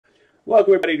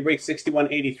Welcome everybody to break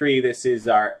 6183. This is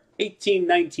our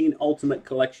 1819 Ultimate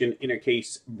Collection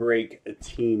Intercase break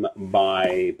team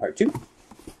by part 2.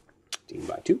 Team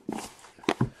by 2.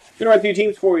 Going to run through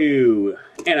teams for you.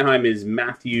 Anaheim is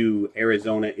Matthew.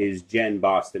 Arizona is Jen.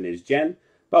 Boston is Jen.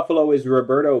 Buffalo is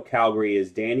Roberto. Calgary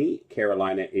is Danny.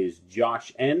 Carolina is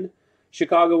Josh N.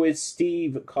 Chicago is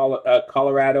Steve.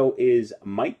 Colorado is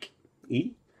Mike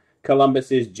E.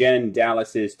 Columbus is Jen.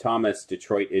 Dallas is Thomas.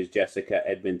 Detroit is Jessica.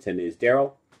 Edmonton is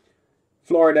Daryl.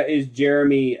 Florida is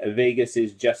Jeremy. Vegas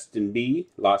is Justin B.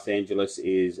 Los Angeles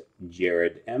is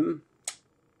Jared M.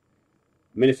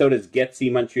 Minnesota is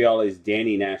Getsy. Montreal is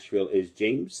Danny. Nashville is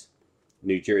James.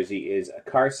 New Jersey is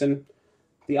Carson.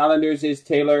 The Islanders is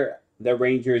Taylor. The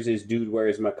Rangers is Dude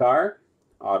Where's Makar.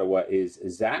 Ottawa is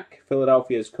Zach.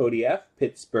 Philadelphia is Cody F.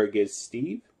 Pittsburgh is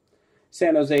Steve.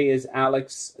 San Jose is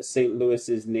Alex. St. Louis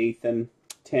is Nathan.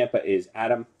 Tampa is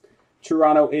Adam.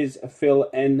 Toronto is Phil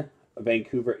N.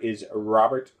 Vancouver is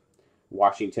Robert.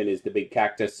 Washington is the Big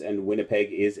Cactus. And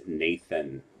Winnipeg is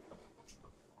Nathan.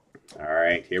 All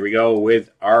right, here we go with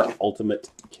our ultimate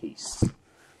case.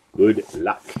 Good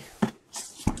luck.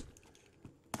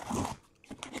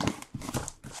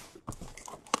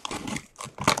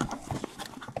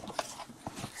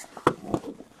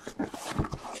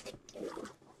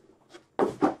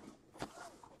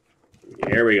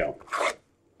 Here we go.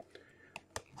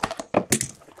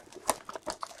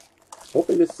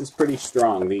 Hoping this is pretty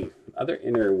strong. The other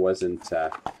inner wasn't,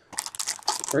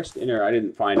 first inner I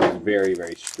didn't find was very,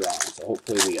 very strong. So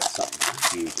hopefully we got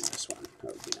something huge in this one.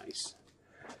 That would be nice.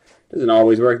 Doesn't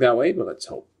always work that way, but let's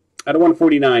hope. Out of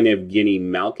 149, Evgeny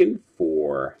Malkin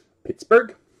for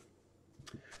Pittsburgh.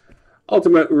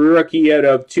 Ultimate Rookie out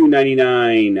of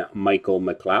 299, Michael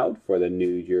McLeod for the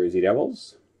New Jersey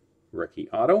Devils. Rookie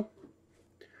auto.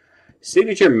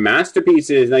 Signature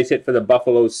Masterpieces. Nice hit for the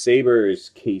Buffalo Sabres.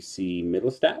 Casey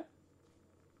Mittelstadt.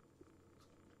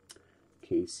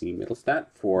 Casey Mittelstadt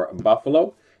for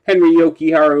Buffalo. Henry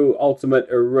Yokiharu Ultimate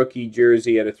Rookie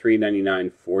Jersey at a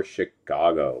 $3.99 for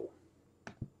Chicago.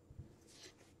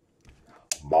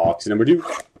 Box number 2.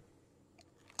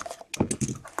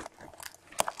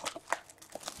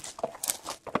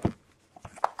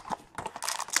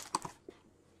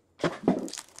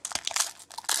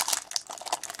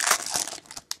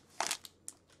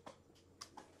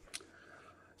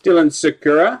 Dylan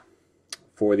Sakura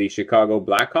for the Chicago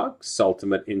Blackhawks,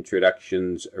 Ultimate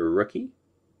Introductions Rookie.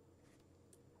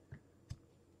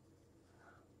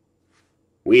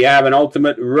 We have an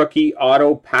Ultimate Rookie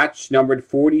Auto Patch numbered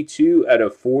 42 out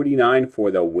of 49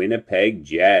 for the Winnipeg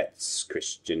Jets,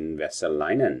 Christian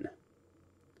Vesalainen.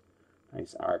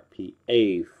 Nice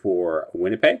RPA for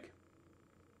Winnipeg.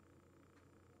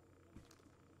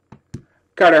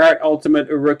 Carter Hart Ultimate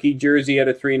Rookie Jersey at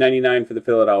a $3.99 for the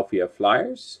Philadelphia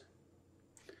Flyers.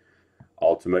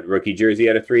 Ultimate Rookie Jersey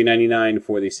at a $3.99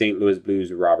 for the St. Louis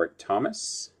Blues, Robert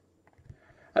Thomas.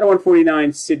 At a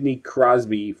 149, Sidney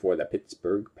Crosby for the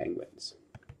Pittsburgh Penguins.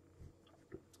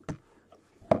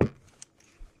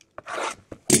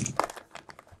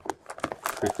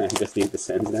 I just need the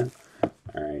sends now.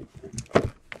 All right.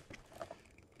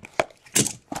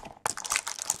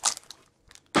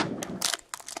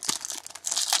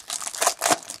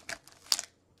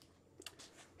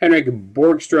 Henrik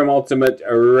Borgstrom Ultimate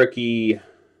Rookie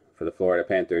for the Florida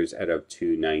Panthers out of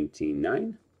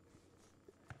 $2.99.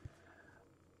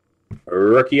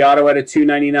 Rookie Auto at a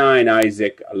 $2.99,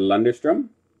 Isaac Lundestrom.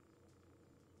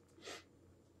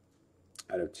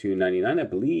 Out of $2.99, I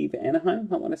believe Anaheim,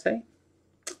 I want to say.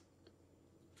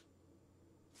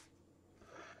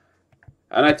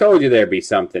 And I told you there'd be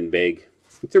something big.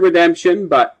 It's a redemption,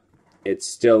 but it's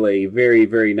still a very,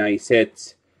 very nice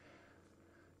hit.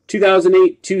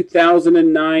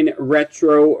 2008-2009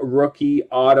 Retro Rookie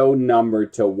Auto number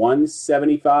to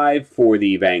 175 for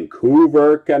the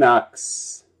Vancouver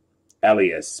Canucks,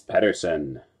 Elias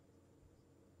Pettersson.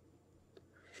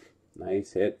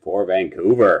 Nice hit for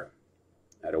Vancouver.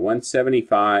 At a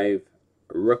 175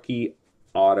 Rookie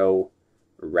Auto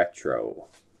Retro.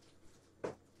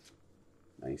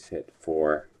 Nice hit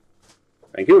for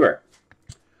Vancouver.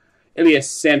 Elias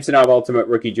Samsonov Ultimate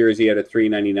Rookie Jersey at a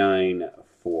 $3.99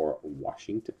 for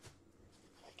Washington.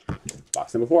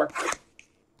 Box number 4.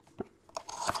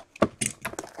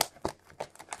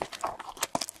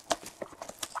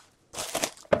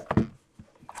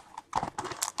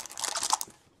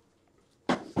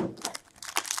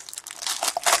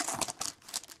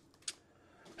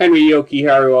 Henry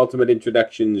Yokiharu Ultimate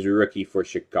Introductions Rookie for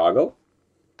Chicago.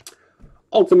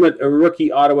 Ultimate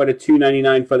Rookie Auto at a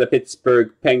 $2.99 for the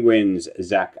Pittsburgh Penguins,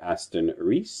 Zach Aston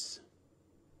Reese.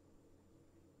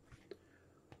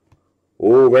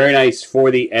 Oh, very nice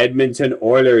for the Edmonton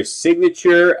Oilers.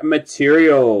 Signature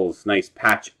Materials. Nice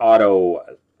patch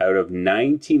auto out of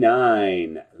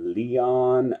 99.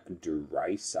 Leon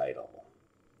Draisaitl.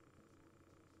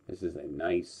 This is a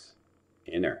nice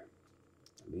inner.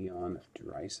 Leon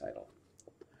Draisaitl.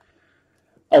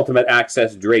 Ultimate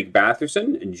Access Drake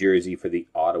Batherson. Jersey for the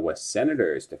Ottawa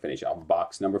Senators to finish off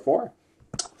box number 4.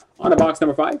 On to box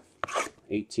number 5.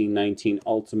 1819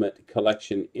 Ultimate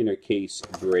Collection Inner Case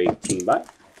Break Team by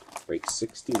Break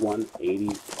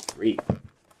 6183.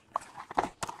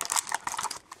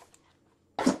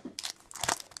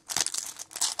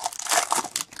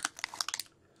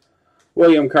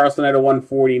 William Karlsson out of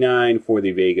 149 for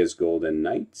the Vegas Golden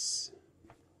Knights.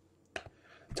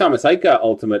 Thomas Heika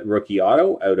Ultimate Rookie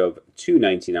Auto out of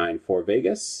 299 for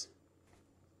Vegas.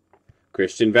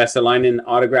 Christian Vesalainen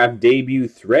Autograph Debut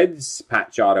Threads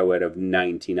patch auto out of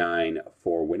 99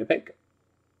 for Winnipeg.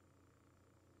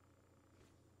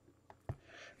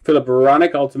 Philip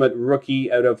Hronek Ultimate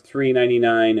Rookie out of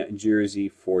 399 jersey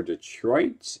for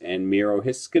Detroit. And Miro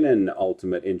Heiskanen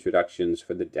Ultimate Introductions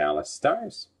for the Dallas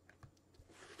Stars.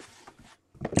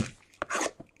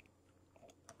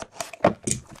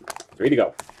 Three to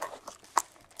go.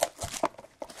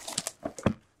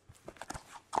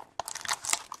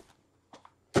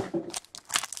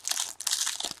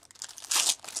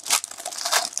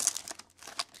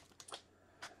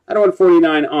 Out of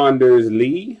 149, Anders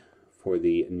Lee for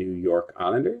the New York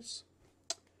Islanders.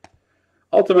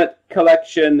 Ultimate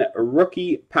Collection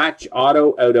Rookie Patch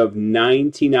Auto out of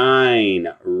 99,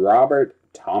 Robert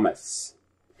Thomas.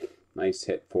 Nice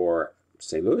hit for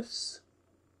St. Louis.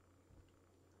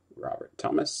 Robert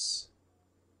Thomas.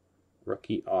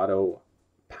 Rookie Auto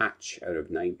Patch out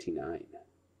of 99.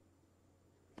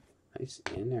 Nice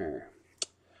inner.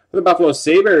 For the Buffalo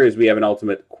Sabres, we have an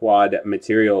Ultimate Quad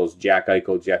Materials. Jack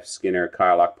Eichel, Jeff Skinner,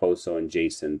 Kyle Okposo, and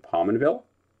Jason Pominville.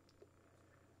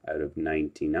 Out of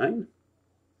 99.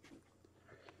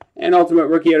 And Ultimate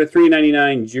Rookie out of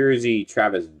 399, jersey,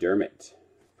 Travis Dermott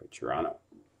for Toronto.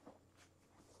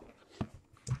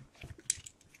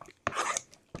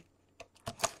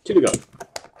 Two to go.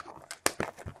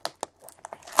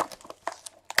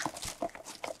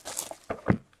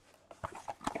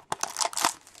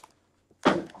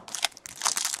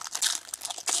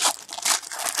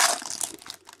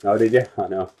 Oh, did you? Oh,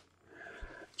 no.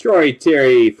 Troy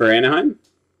Terry for Anaheim.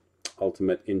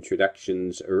 Ultimate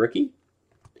Introductions Rookie.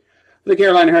 For the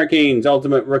Carolina Hurricanes,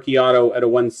 Ultimate Rookie Auto at a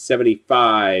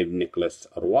 175, Nicholas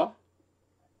Roy.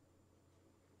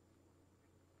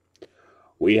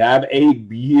 We have a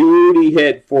beauty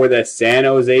hit for the San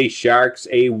Jose Sharks.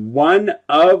 A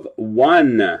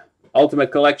 1/1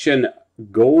 Ultimate Collection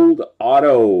Gold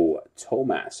Auto,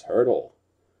 Tomas Hertl.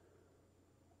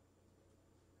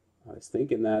 I was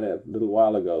thinking that a little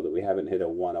while ago that we haven't hit a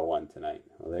 1/1 tonight.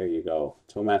 Well, there you go.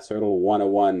 Tomas Hertl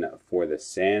 1/1 for the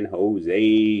San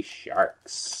Jose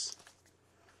Sharks.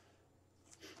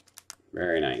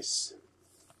 Very nice.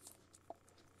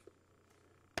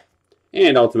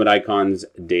 And Ultimate Icons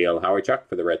Dale Hawerchuk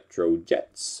for the Retro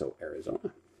Jets, so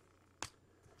Arizona.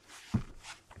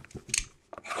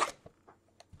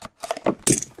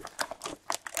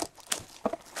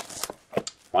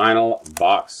 Final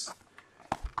box.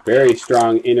 Very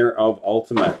strong inner of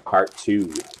Ultimate, Part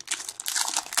 2.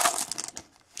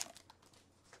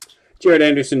 Jared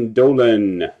Anderson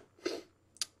Dolan.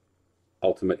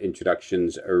 Ultimate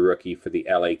Introductions Rookie for the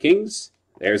LA Kings.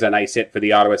 There's a nice hit for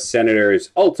the Ottawa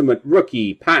Senators. Ultimate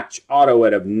Rookie Patch Auto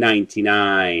out of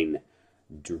 99.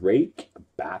 Drake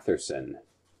Batherson.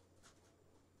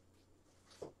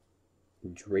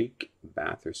 Drake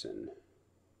Batherson.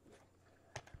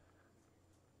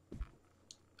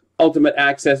 Ultimate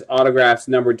Access Autographs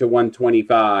numbered to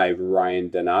 125. Ryan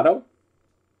Donato. I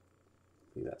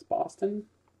think that's Boston.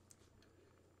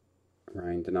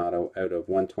 Ryan Donato out of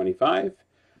 125.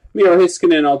 Miro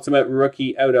Heiskanen Ultimate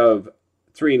Rookie out of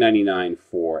 399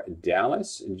 for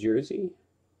Dallas jersey.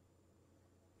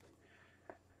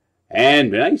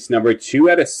 And nice, number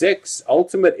 2/6.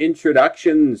 Ultimate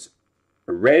Introductions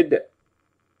Red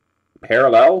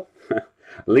Parallel.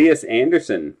 Elias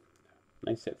Anderson.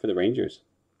 Nice hit for the Rangers.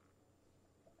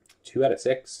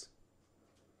 2/6.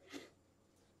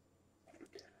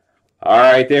 All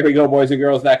right, there we go, boys and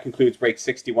girls. That concludes break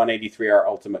 6183, our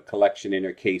Ultimate Collection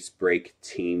Inner Case Break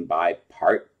Team by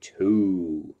Part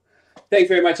 2. Thanks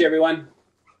very much, everyone.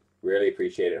 Really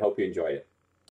appreciate it. Hope you enjoyed it.